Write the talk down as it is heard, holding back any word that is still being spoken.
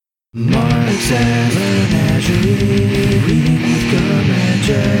Mark's as a menagerie, reading with Gum and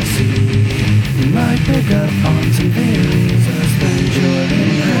Jesse. You might pick up on some theories or spend your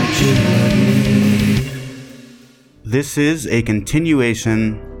energy. This is a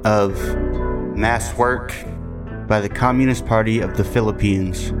continuation of Mass Work by the Communist Party of the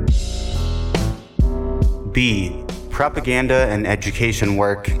Philippines. B. Propaganda and education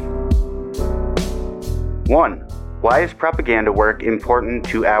work. 1. Why is propaganda work important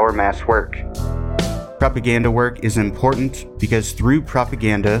to our mass work? Propaganda work is important because through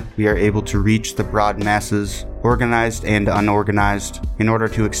propaganda, we are able to reach the broad masses, organized and unorganized, in order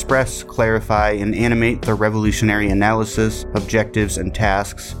to express, clarify, and animate the revolutionary analysis, objectives, and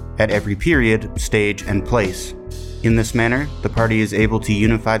tasks at every period, stage, and place. In this manner, the party is able to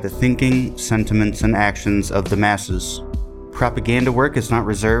unify the thinking, sentiments, and actions of the masses. Propaganda work is not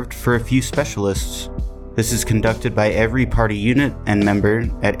reserved for a few specialists. This is conducted by every party unit and member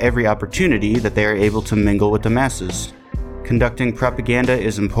at every opportunity that they are able to mingle with the masses. Conducting propaganda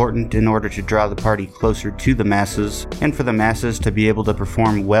is important in order to draw the party closer to the masses and for the masses to be able to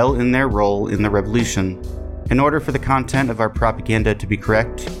perform well in their role in the revolution. In order for the content of our propaganda to be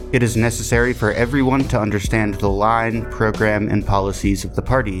correct, it is necessary for everyone to understand the line, program, and policies of the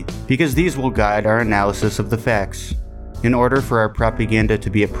party, because these will guide our analysis of the facts. In order for our propaganda to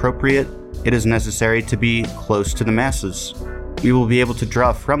be appropriate, it is necessary to be close to the masses. We will be able to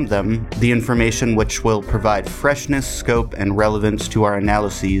draw from them the information which will provide freshness, scope, and relevance to our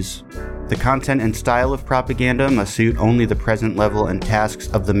analyses. The content and style of propaganda must suit only the present level and tasks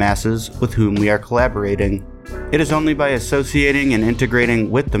of the masses with whom we are collaborating. It is only by associating and integrating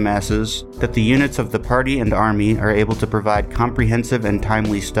with the masses that the units of the party and army are able to provide comprehensive and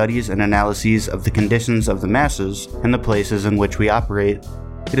timely studies and analyses of the conditions of the masses and the places in which we operate.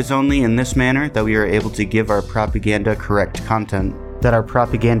 It is only in this manner that we are able to give our propaganda correct content, that our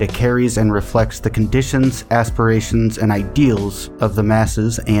propaganda carries and reflects the conditions, aspirations, and ideals of the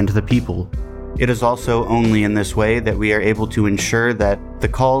masses and the people. It is also only in this way that we are able to ensure that the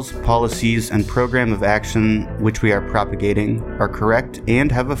calls, policies, and program of action which we are propagating are correct and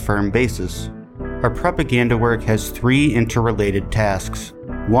have a firm basis. Our propaganda work has 3 interrelated tasks.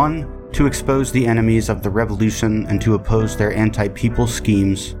 1. To expose the enemies of the revolution and to oppose their anti-people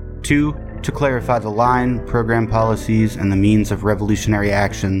schemes. 2. To clarify the line, program policies, and the means of revolutionary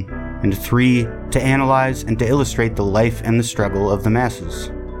action. And 3. To analyze and to illustrate the life and the struggle of the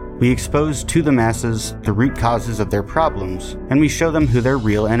masses. We expose to the masses the root causes of their problems, and we show them who their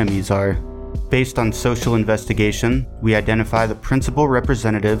real enemies are. Based on social investigation, we identify the principal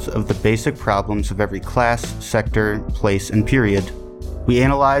representatives of the basic problems of every class, sector, place, and period. We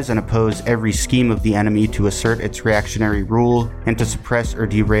analyze and oppose every scheme of the enemy to assert its reactionary rule and to suppress or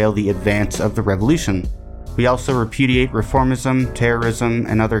derail the advance of the revolution. We also repudiate reformism, terrorism,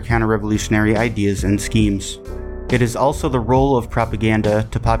 and other counter-revolutionary ideas and schemes. It is also the role of propaganda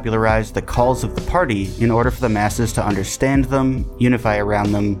to popularize the calls of the party in order for the masses to understand them, unify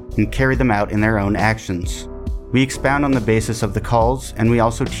around them, and carry them out in their own actions. We expound on the basis of the calls, and we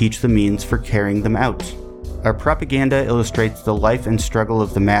also teach the means for carrying them out. Our propaganda illustrates the life and struggle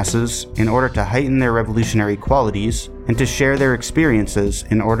of the masses in order to heighten their revolutionary qualities and to share their experiences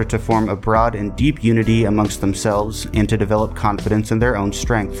in order to form a broad and deep unity amongst themselves and to develop confidence in their own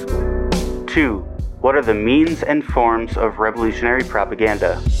strength. 2. What are the means and forms of revolutionary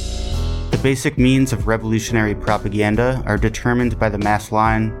propaganda? The basic means of revolutionary propaganda are determined by the mass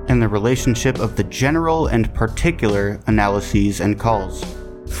line and the relationship of the general and particular analyses and calls.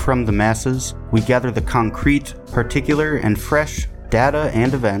 From the masses, we gather the concrete, particular, and fresh data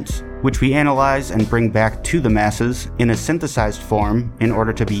and events, which we analyze and bring back to the masses in a synthesized form in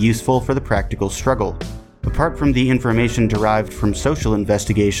order to be useful for the practical struggle. Apart from the information derived from social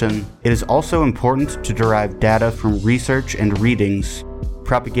investigation, it is also important to derive data from research and readings.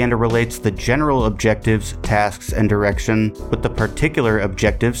 Propaganda relates the general objectives, tasks, and direction with the particular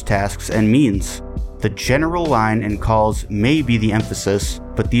objectives, tasks, and means. The general line and calls may be the emphasis,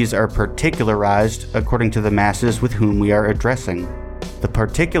 but these are particularized according to the masses with whom we are addressing. The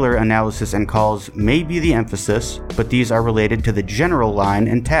particular analysis and calls may be the emphasis, but these are related to the general line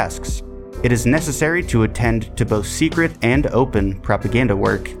and tasks. It is necessary to attend to both secret and open propaganda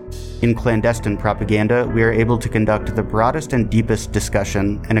work. In clandestine propaganda, we are able to conduct the broadest and deepest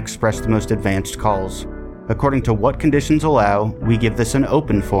discussion and express the most advanced calls. According to what conditions allow, we give this an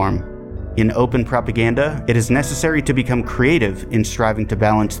open form. In open propaganda, it is necessary to become creative in striving to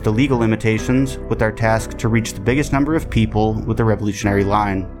balance the legal limitations with our task to reach the biggest number of people with the revolutionary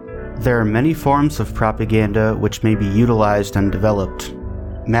line. There are many forms of propaganda which may be utilized and developed.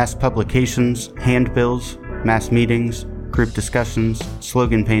 Mass publications, handbills, mass meetings, group discussions,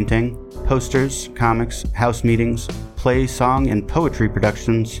 slogan painting, posters, comics, house meetings, play, song, and poetry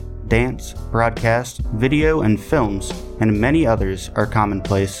productions, dance, broadcast, video, and films, and many others are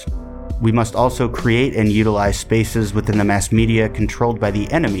commonplace. We must also create and utilize spaces within the mass media controlled by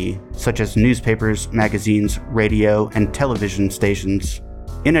the enemy, such as newspapers, magazines, radio, and television stations.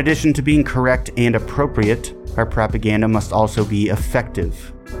 In addition to being correct and appropriate, our propaganda must also be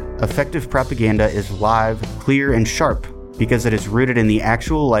effective. Effective propaganda is live, clear, and sharp because it is rooted in the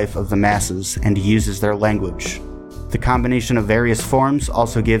actual life of the masses and uses their language. The combination of various forms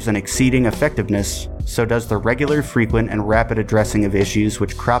also gives an exceeding effectiveness, so does the regular, frequent, and rapid addressing of issues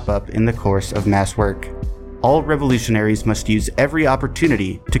which crop up in the course of mass work. All revolutionaries must use every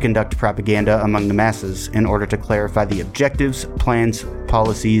opportunity to conduct propaganda among the masses in order to clarify the objectives, plans,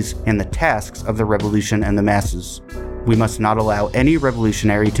 policies, and the tasks of the revolution and the masses. We must not allow any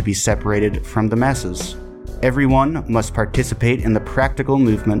revolutionary to be separated from the masses. Everyone must participate in the practical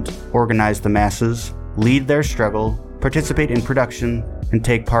movement, organize the masses, lead their struggle, participate in production, and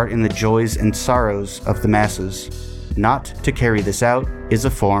take part in the joys and sorrows of the masses. Not to carry this out is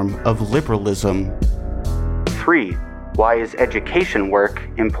a form of liberalism. 3. Why is education work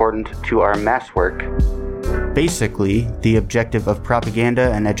important to our mass work? Basically, the objective of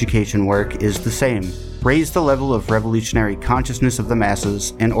propaganda and education work is the same. Raise the level of revolutionary consciousness of the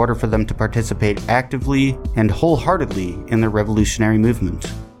masses in order for them to participate actively and wholeheartedly in the revolutionary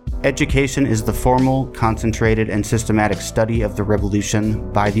movement. Education is the formal, concentrated, and systematic study of the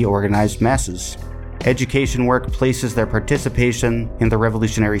revolution by the organized masses. Education work places their participation in the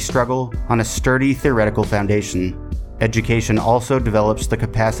revolutionary struggle on a sturdy theoretical foundation. Education also develops the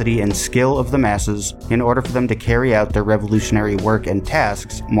capacity and skill of the masses in order for them to carry out their revolutionary work and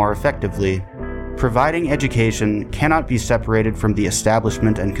tasks more effectively. Providing education cannot be separated from the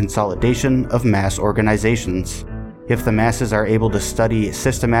establishment and consolidation of mass organizations. If the masses are able to study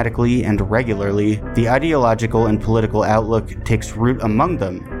systematically and regularly, the ideological and political outlook takes root among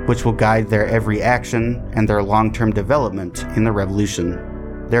them, which will guide their every action and their long-term development in the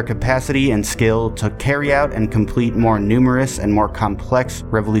revolution. Their capacity and skill to carry out and complete more numerous and more complex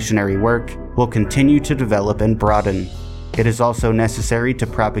revolutionary work will continue to develop and broaden. It is also necessary to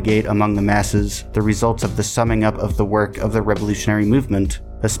propagate among the masses the results of the summing up of the work of the revolutionary movement,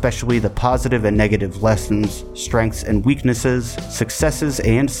 especially the positive and negative lessons, strengths and weaknesses, successes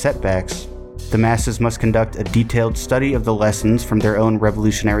and setbacks. The masses must conduct a detailed study of the lessons from their own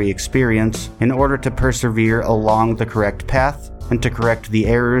revolutionary experience in order to persevere along the correct path and to correct the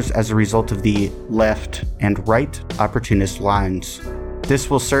errors as a result of the left and right opportunist lines. This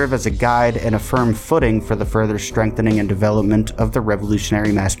will serve as a guide and a firm footing for the further strengthening and development of the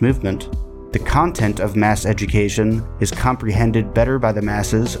revolutionary mass movement. The content of mass education is comprehended better by the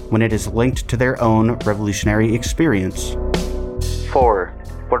masses when it is linked to their own revolutionary experience. 4.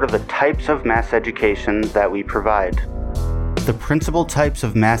 What are the types of mass education that we provide? The principal types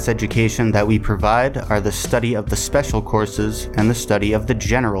of mass education that we provide are the study of the special courses and the study of the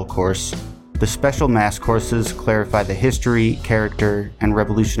general course. The special mass courses clarify the history, character, and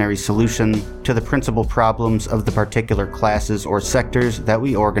revolutionary solution to the principal problems of the particular classes or sectors that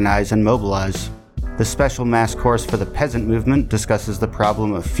we organize and mobilize. The special mass course for the peasant movement discusses the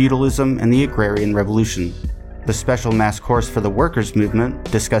problem of feudalism and the agrarian revolution. The special mass course for the workers'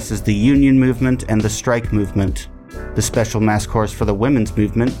 movement discusses the union movement and the strike movement. The special mass course for the women's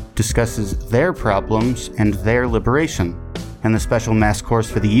movement discusses their problems and their liberation. And the special mass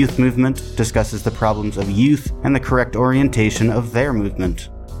course for the youth movement discusses the problems of youth and the correct orientation of their movement.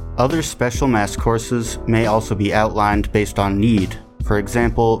 Other special mass courses may also be outlined based on need, for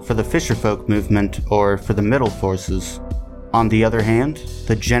example, for the fisherfolk movement or for the middle forces. On the other hand,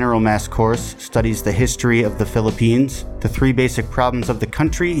 the general mass course studies the history of the Philippines, the 3 basic problems of the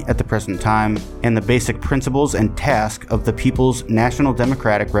country at the present time, and the basic principles and task of the People's National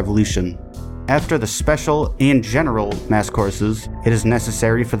Democratic Revolution. After the special and general mass courses, it is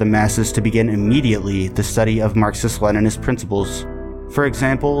necessary for the masses to begin immediately the study of Marxist-Leninist principles. For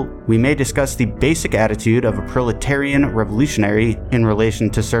example, we may discuss the basic attitude of a proletarian revolutionary in relation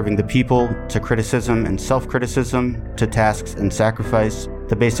to serving the people, to criticism and self-criticism, to tasks and sacrifice,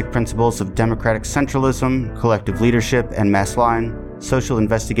 the basic principles of democratic centralism, collective leadership and mass line, social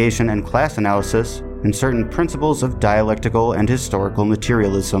investigation and class analysis, and certain principles of dialectical and historical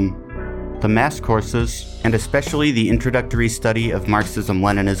materialism. The mass courses, and especially the introductory study of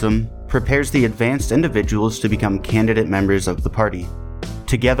Marxism-Leninism, prepares the advanced individuals to become candidate members of the party.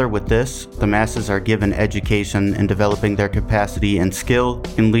 Together with this, the masses are given education in developing their capacity and skill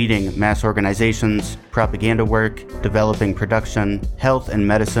in leading mass organizations, propaganda work, developing production, health and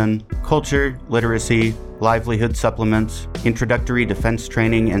medicine, culture, literacy, livelihood supplements, introductory defense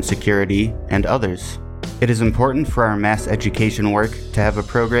training and security, and others. It is important for our mass education work to have a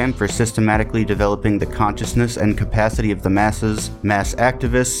program for systematically developing the consciousness and capacity of the masses, mass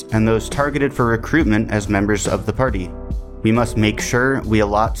activists, and those targeted for recruitment as members of the party. We must make sure we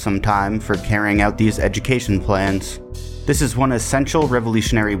allot some time for carrying out these education plans. This is one essential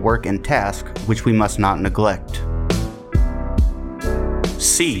revolutionary work and task which we must not neglect.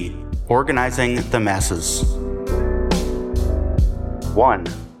 C. Organizing the masses. 1.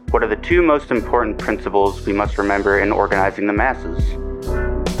 What are the two most important principles we must remember in organizing the masses?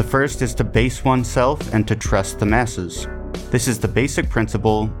 The first is to base oneself and to trust the masses. This is the basic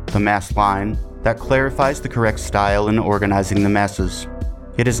principle, the mass line, that clarifies the correct style in organizing the masses.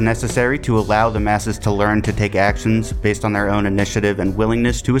 It is necessary to allow the masses to learn to take actions based on their own initiative and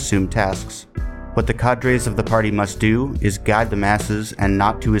willingness to assume tasks. What the cadres of the party must do is guide the masses and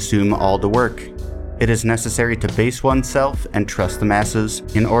not to assume all the work. It is necessary to base oneself and trust the masses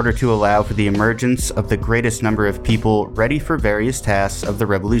in order to allow for the emergence of the greatest number of people ready for various tasks of the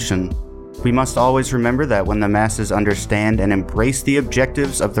revolution. We must always remember that when the masses understand and embrace the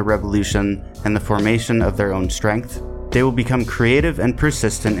objectives of the revolution and the formation of their own strength, they will become creative and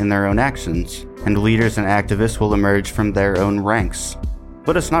persistent in their own actions, and leaders and activists will emerge from their own ranks.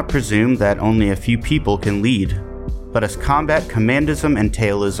 Let us not presume that only a few people can lead. Let us combat commandism and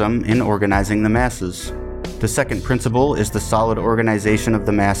tailism in organizing the masses. The second principle is the solid organization of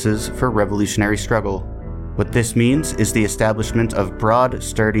the masses for revolutionary struggle. What this means is the establishment of broad,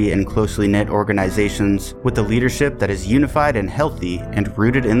 sturdy, and closely knit organizations with a leadership that is unified and healthy and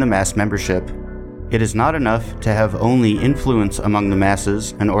rooted in the mass membership. It is not enough to have only influence among the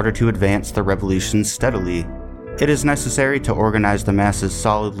masses in order to advance the revolution steadily. It is necessary to organize the masses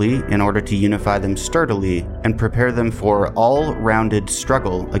solidly in order to unify them sturdily and prepare them for all-rounded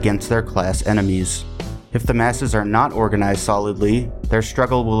struggle against their class enemies. If the masses are not organized solidly, their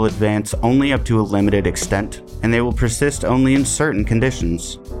struggle will advance only up to a limited extent, and they will persist only in certain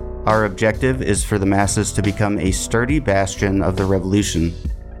conditions. Our objective is for the masses to become a sturdy bastion of the revolution.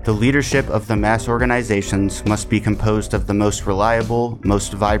 The leadership of the mass organizations must be composed of the most reliable,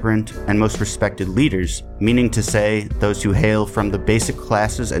 most vibrant, and most respected leaders, meaning to say, those who hail from the basic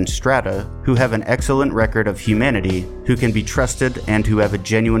classes and strata, who have an excellent record of humanity, who can be trusted, and who have a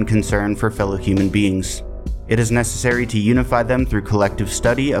genuine concern for fellow human beings. It is necessary to unify them through collective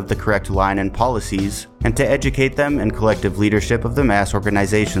study of the correct line and policies, and to educate them in collective leadership of the mass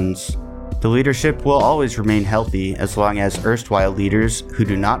organizations. The leadership will always remain healthy as long as erstwhile leaders who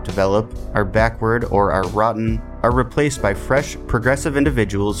do not develop, are backward, or are rotten, are replaced by fresh, progressive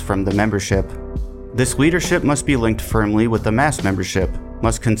individuals from the membership. This leadership must be linked firmly with the mass membership,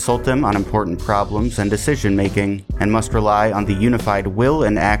 must consult them on important problems and decision-making, and must rely on the unified will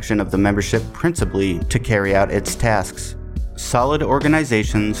and action of the membership principally to carry out its tasks. Solid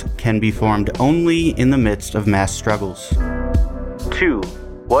organizations can be formed only in the midst of mass struggles. 2.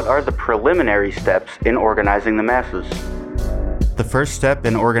 What are the preliminary steps in organizing the masses? The first step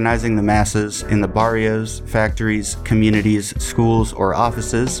in organizing the masses in the barrios, factories, communities, schools, or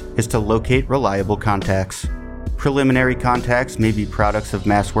offices is to locate reliable contacts. Preliminary contacts may be products of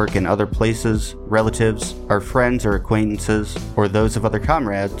mass work in other places, relatives, our friends or acquaintances, or those of other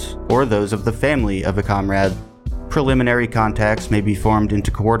comrades, or those of the family of a comrade. Preliminary contacts may be formed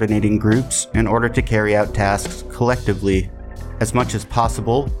into coordinating groups in order to carry out tasks collectively. As much as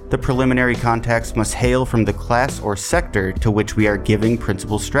possible, the preliminary contacts must hail from the class or sector to which we are giving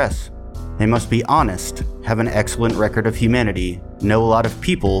principal stress. They must be honest, have an excellent record of humanity, know a lot of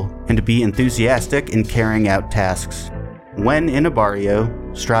people, and be enthusiastic in carrying out tasks. When in a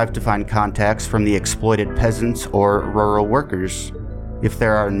barrio, strive to find contacts from the exploited peasants or rural workers. If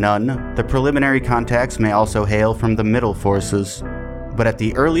there are none, the preliminary contacts may also hail from the middle forces. But at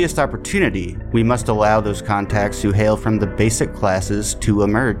the earliest opportunity, we must allow those contacts who hail from the basic classes to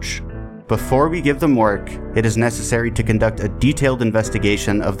emerge. Before we give them work, it is necessary to conduct a detailed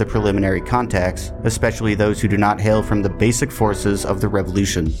investigation of the preliminary contacts, especially those who do not hail from the basic forces of the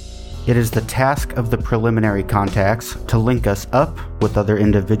revolution. It is the task of the preliminary contacts to link us up with other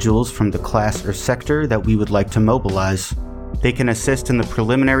individuals from the class or sector that we would like to mobilize. They can assist in the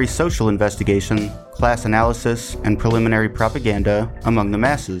preliminary social investigation, class analysis, and preliminary propaganda among the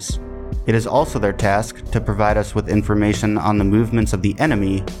masses. It is also their task to provide us with information on the movements of the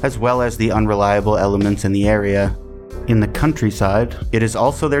enemy, as well as the unreliable elements in the area. In the countryside, it is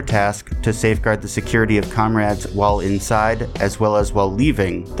also their task to safeguard the security of comrades while inside as well as while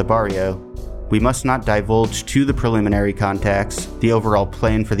leaving the barrio. We must not divulge to the preliminary contacts the overall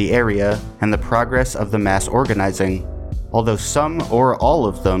plan for the area and the progress of the mass organizing. Although some or all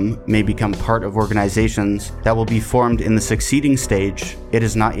of them may become part of organizations that will be formed in the succeeding stage, it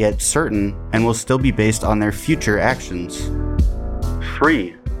is not yet certain and will still be based on their future actions.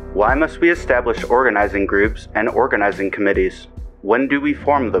 3. Why must we establish organizing groups and organizing committees? When do we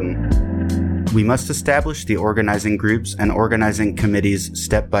form them? We must establish the organizing groups and organizing committees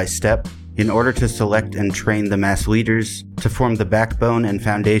step by step in order to select and train the mass leaders, to form the backbone and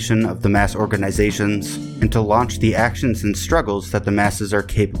foundation of the mass organizations, and to launch the actions and struggles that the masses are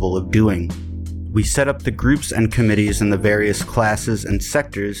capable of doing. We set up the groups and committees in the various classes and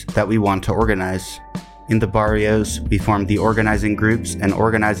sectors that we want to organize. In the barrios, we form the organizing groups and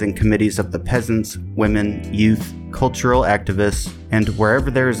organizing committees of the peasants, women, youth, cultural activists, and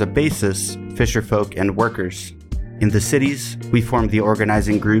wherever there is a basis, fisherfolk and workers. In the cities, we form the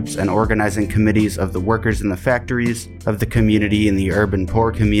organizing groups and organizing committees of the workers in the factories, of the community in the urban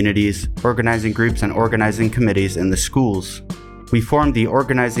poor communities, organizing groups and organizing committees in the schools. We form the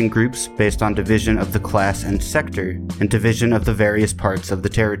organizing groups based on division of the class and sector, and division of the various parts of the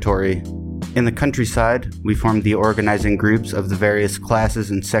territory. In the countryside, we form the organizing groups of the various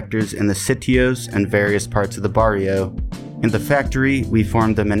classes and sectors in the sitios and various parts of the barrio. In the factory, we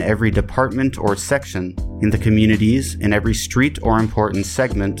form them in every department or section, in the communities, in every street or important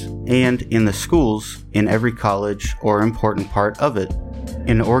segment, and in the schools, in every college or important part of it.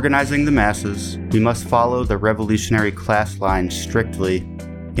 In organizing the masses, we must follow the revolutionary class line strictly.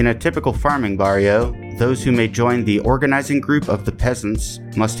 In a typical farming barrio, those who may join the organizing group of the peasants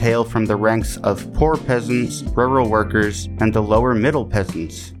must hail from the ranks of poor peasants, rural workers, and the lower middle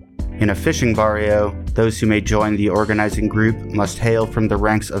peasants. In a fishing barrio, those who may join the organizing group must hail from the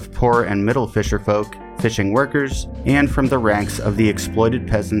ranks of poor and middle fisherfolk, fishing workers, and from the ranks of the exploited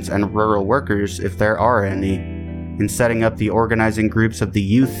peasants and rural workers if there are any. In setting up the organizing groups of the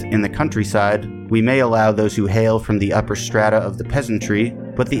youth in the countryside, we may allow those who hail from the upper strata of the peasantry,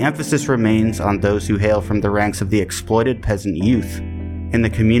 but the emphasis remains on those who hail from the ranks of the exploited peasant youth. In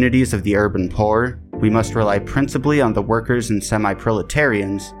the communities of the urban poor, we must rely principally on the workers and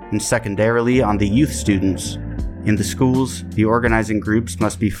semi-proletarians, and secondarily on the youth students. In the schools, the organizing groups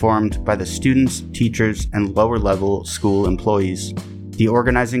must be formed by the students, teachers, and lower-level school employees. The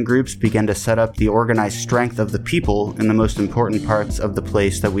organizing groups begin to set up the organized strength of the people in the most important parts of the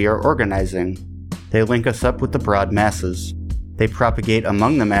place that we are organizing. They link us up with the broad masses. They propagate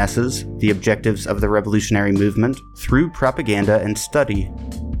among the masses the objectives of the revolutionary movement through propaganda and study.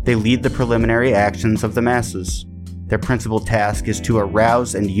 They lead the preliminary actions of the masses. Their principal task is to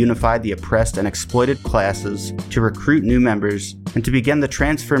arouse and unify the oppressed and exploited classes, to recruit new members, and to begin the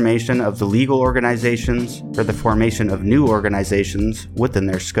transformation of the legal organizations or the formation of new organizations within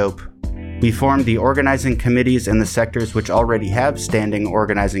their scope. We form the organizing committees in the sectors which already have standing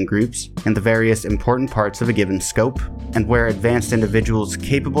organizing groups in the various important parts of a given scope, and where advanced individuals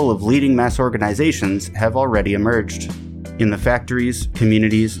capable of leading mass organizations have already emerged. In the factories,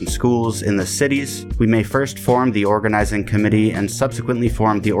 communities, and schools in the cities, we may first form the organizing committee and subsequently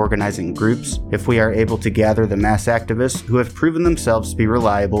form the organizing groups if we are able to gather the mass activists who have proven themselves to be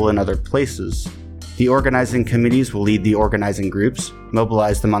reliable in other places. The organizing committees will lead the organizing groups,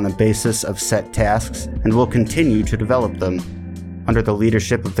 mobilize them on the basis of set tasks, and will continue to develop them. Under the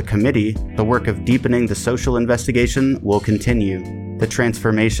leadership of the committee, the work of deepening the social investigation will continue. The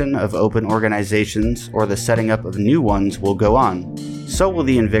transformation of open organizations or the setting up of new ones will go on. So will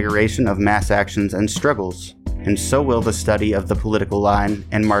the invigoration of mass actions and struggles, and so will the study of the political line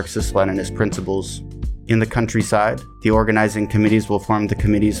and Marxist-Leninist principles. In the countryside, the organizing committees will form the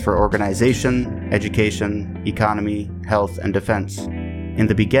committees for organization, education, economy, health, and defense. In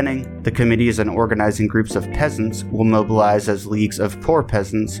the beginning, the committees and organizing groups of peasants will mobilize as leagues of poor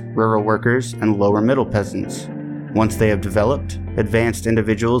peasants, rural workers, and lower middle peasants. Once they have developed, advanced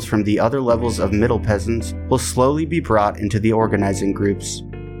individuals from the other levels of middle peasants will slowly be brought into the organizing groups.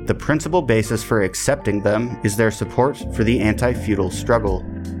 The principal basis for accepting them is their support for the anti-feudal struggle.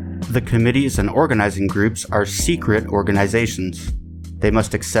 The committees and organizing groups are secret organizations. They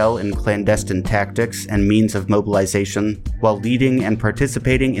must excel in clandestine tactics and means of mobilization, while leading and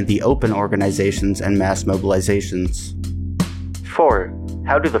participating in the open organizations and mass mobilizations. 4.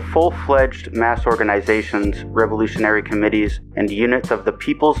 How do the full-fledged mass organizations, revolutionary committees, and units of the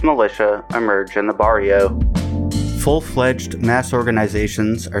People's Militia emerge in the barrio? Full-fledged mass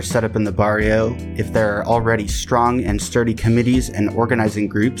organizations are set up in the barrio if there are already strong and sturdy committees and organizing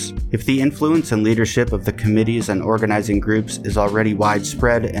groups, if the influence and leadership of the committees and organizing groups is already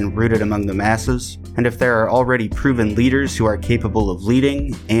widespread and rooted among the masses, and if there are already proven leaders who are capable of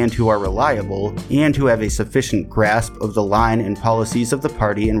leading and who are reliable and who have a sufficient grasp of the line and policies of the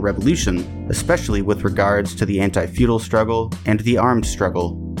party and revolution, especially with regards to the anti-feudal struggle and the armed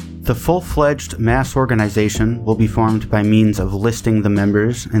struggle. The full-fledged mass organization will be formed by means of listing the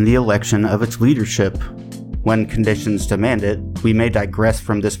members and the election of its leadership. When conditions demand it, we may digress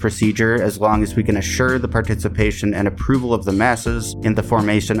from this procedure as long as we can assure the participation and approval of the masses in the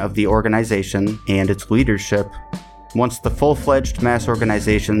formation of the organization and its leadership. Once the full-fledged mass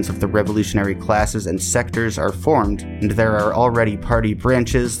organizations of the revolutionary classes and sectors are formed, and there are already party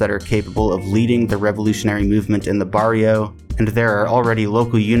branches that are capable of leading the revolutionary movement in the barrio, and there are already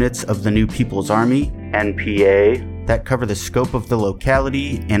local units of the New People's Army, NPA, that cover the scope of the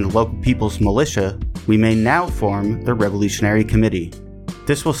locality and local people's militia, we may now form the Revolutionary Committee.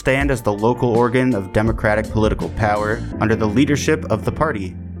 This will stand as the local organ of democratic political power under the leadership of the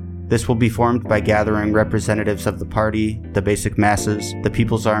party. This will be formed by gathering representatives of the party, the basic masses, the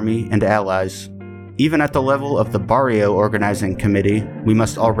People's Army, and allies. Even at the level of the Barrio Organizing Committee, we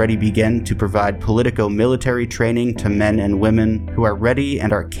must already begin to provide politico-military training to men and women who are ready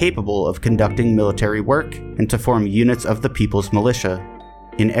and are capable of conducting military work, and to form units of the People's Militia.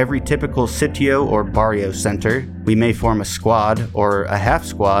 In every typical sitio or barrio center, we may form a squad or a half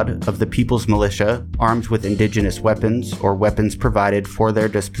squad of the People's Militia armed with indigenous weapons or weapons provided for their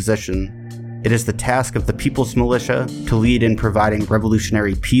disposition. It is the task of the People's Militia to lead in providing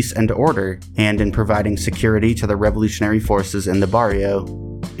revolutionary peace and order, and in providing security to the revolutionary forces in the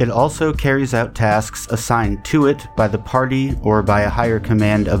barrio. It also carries out tasks assigned to it by the party or by a higher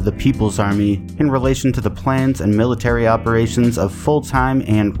command of the People's Army in relation to the plans and military operations of full-time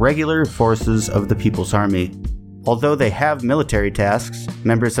and regular forces of the People's Army. Although they have military tasks,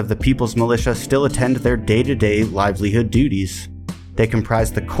 members of the People's Militia still attend their day-to-day livelihood duties. They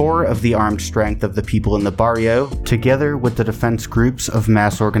comprise the core of the armed strength of the people in the barrio, together with the defense groups of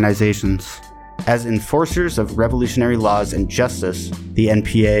mass organizations. As enforcers of revolutionary laws and justice, the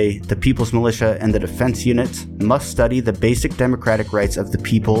NPA, the People's Militia, and the defense units must study the basic democratic rights of the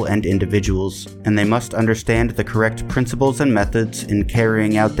people and individuals, and they must understand the correct principles and methods in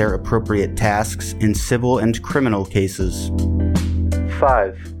carrying out their appropriate tasks in civil and criminal cases.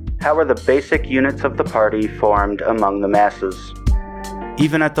 5. How are the basic units of the party formed among the masses?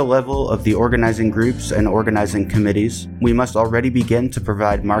 Even at the level of the organizing groups and organizing committees, we must already begin to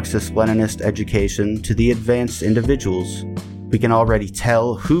provide Marxist-Leninist education to the advanced individuals. We can already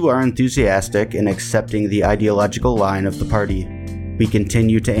tell who are enthusiastic in accepting the ideological line of the party. We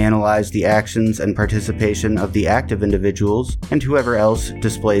continue to analyze the actions and participation of the active individuals and whoever else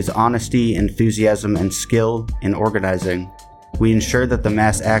displays honesty, enthusiasm, and skill in organizing. We ensure that the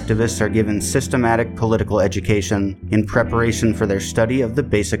mass activists are given systematic political education in preparation for their study of the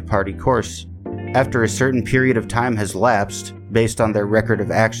basic party course. After a certain period of time has lapsed, based on their record of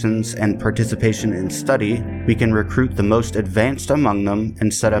actions and participation in study, we can recruit the most advanced among them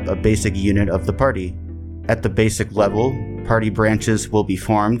and set up a basic unit of the party. At the basic level, party branches will be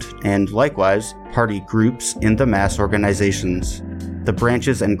formed, and likewise, party groups in the mass organizations. The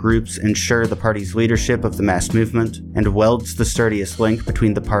branches and groups ensure the party's leadership of the mass movement and welds the sturdiest link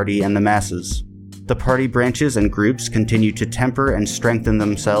between the party and the masses. The party branches and groups continue to temper and strengthen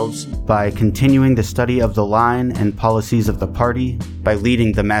themselves by continuing the study of the line and policies of the party, by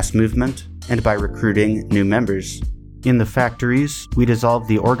leading the mass movement, and by recruiting new members. In the factories, we dissolve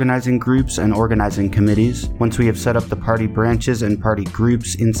the organizing groups and organizing committees once we have set up the party branches and party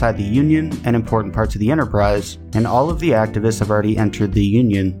groups inside the union and important parts of the enterprise, and all of the activists have already entered the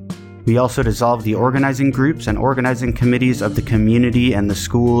union. We also dissolve the organizing groups and organizing committees of the community and the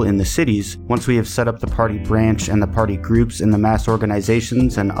school in the cities once we have set up the party branch and the party groups in the mass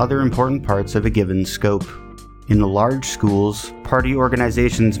organizations and other important parts of a given scope. In the large schools, party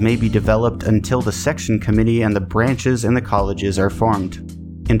organizations may be developed until the section committee and the branches in the colleges are formed.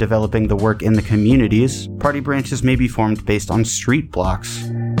 In developing the work in the communities, party branches may be formed based on street blocks.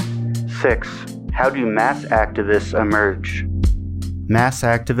 6. How do mass activists emerge? Mass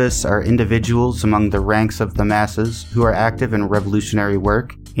activists are individuals among the ranks of the masses who are active in revolutionary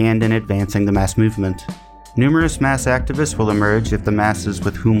work and in advancing the mass movement. Numerous mass activists will emerge if the masses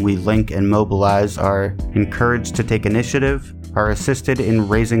with whom we link and mobilize are encouraged to take initiative, are assisted in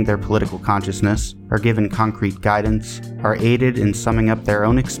raising their political consciousness, are given concrete guidance, are aided in summing up their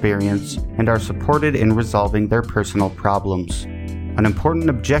own experience, and are supported in resolving their personal problems. An important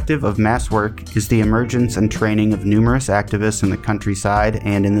objective of mass work is the emergence and training of numerous activists in the countryside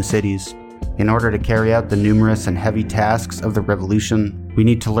and in the cities. In order to carry out the numerous and heavy tasks of the revolution, we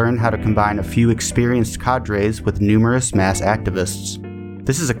need to learn how to combine a few experienced cadres with numerous mass activists.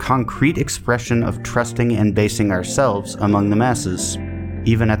 This is a concrete expression of trusting and basing ourselves among the masses.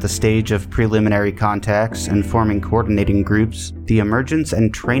 Even at the stage of preliminary contacts and forming coordinating groups, the emergence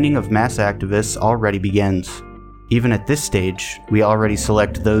and training of mass activists already begins. Even at this stage, we already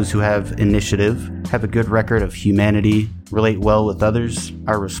select those who have initiative, have a good record of humanity, relate well with others,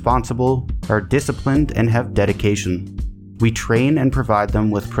 are responsible, are disciplined, and have dedication. We train and provide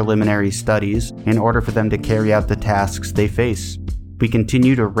them with preliminary studies in order for them to carry out the tasks they face. We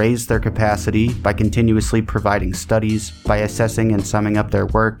continue to raise their capacity by continuously providing studies, by assessing and summing up their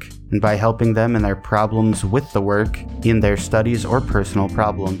work, and by helping them in their problems with the work, in their studies or personal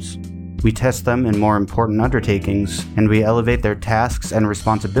problems. We test them in more important undertakings, and we elevate their tasks and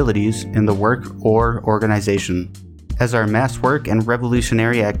responsibilities in the work or organization. As our mass work and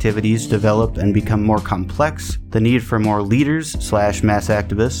revolutionary activities develop and become more complex, the need for more leaders/mass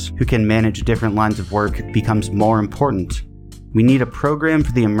activists who can manage different lines of work becomes more important. We need a program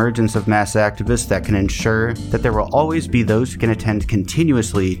for the emergence of mass activists that can ensure that there will always be those who can attend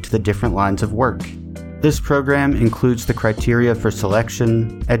continuously to the different lines of work. This program includes the criteria for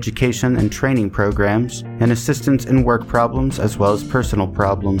selection, education and training programs, and assistance in work problems as well as personal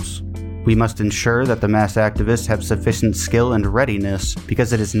problems. We must ensure that the mass activists have sufficient skill and readiness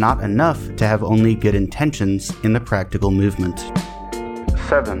because it is not enough to have only good intentions in the practical movement.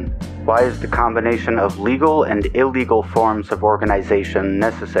 7. Why is the combination of legal and illegal forms of organization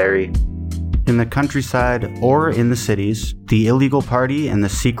necessary? In the countryside or in the cities, the illegal party and the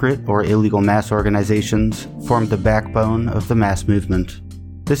secret or illegal mass organizations form the backbone of the mass movement.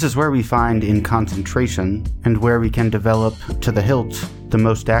 This is where we find in concentration and where we can develop to the hilt the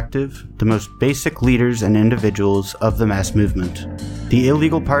most active, the most basic leaders and individuals of the mass movement. The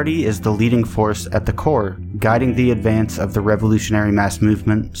illegal party is the leading force at the core, guiding the advance of the revolutionary mass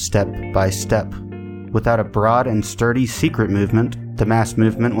movement step by step. Without a broad and sturdy secret movement, the mass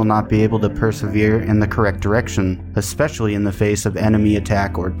movement will not be able to persevere in the correct direction, especially in the face of enemy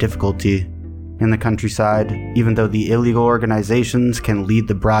attack or difficulty. In the countryside, even though the illegal organizations can lead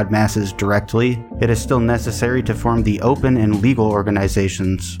the broad masses directly, it is still necessary to form the open and legal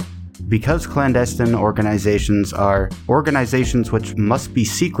organizations. Because clandestine organizations are organizations which must be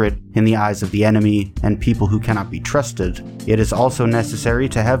secret in the eyes of the enemy and people who cannot be trusted, it is also necessary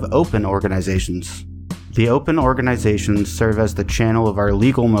to have open organizations. The open organizations serve as the channel of our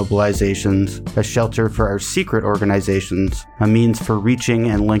legal mobilizations, a shelter for our secret organizations, a means for reaching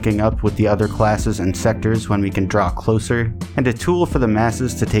and linking up with the other classes and sectors when we can draw closer, and a tool for the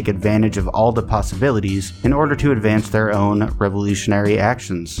masses to take advantage of all the possibilities in order to advance their own revolutionary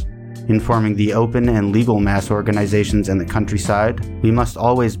actions. In forming the open and legal mass organizations in the countryside, we must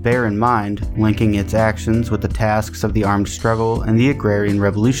always bear in mind linking its actions with the tasks of the armed struggle and the agrarian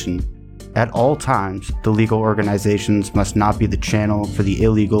revolution. At all times, the legal organizations must not be the channel for the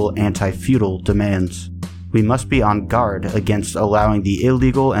illegal anti-feudal demands. We must be on guard against allowing the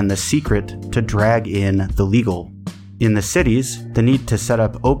illegal and the secret to drag in the legal. In the cities, the need to set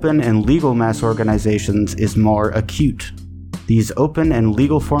up open and legal mass organizations is more acute. These open and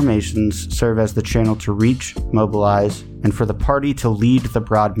legal formations serve as the channel to reach, mobilize, and for the party to lead the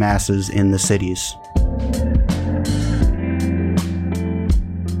broad masses in the cities.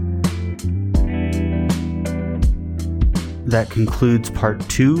 That concludes part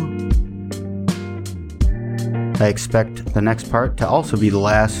 2. I expect the next part to also be the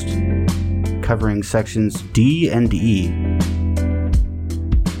last, covering sections D and E.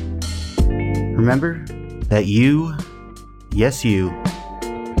 Remember that you, yes you,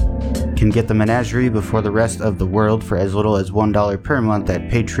 can get the menagerie before the rest of the world for as little as $1 per month at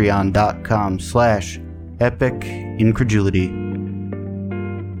patreon.com/epicincredulity.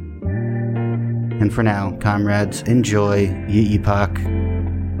 And for now, comrades, enjoy Ye Epoch.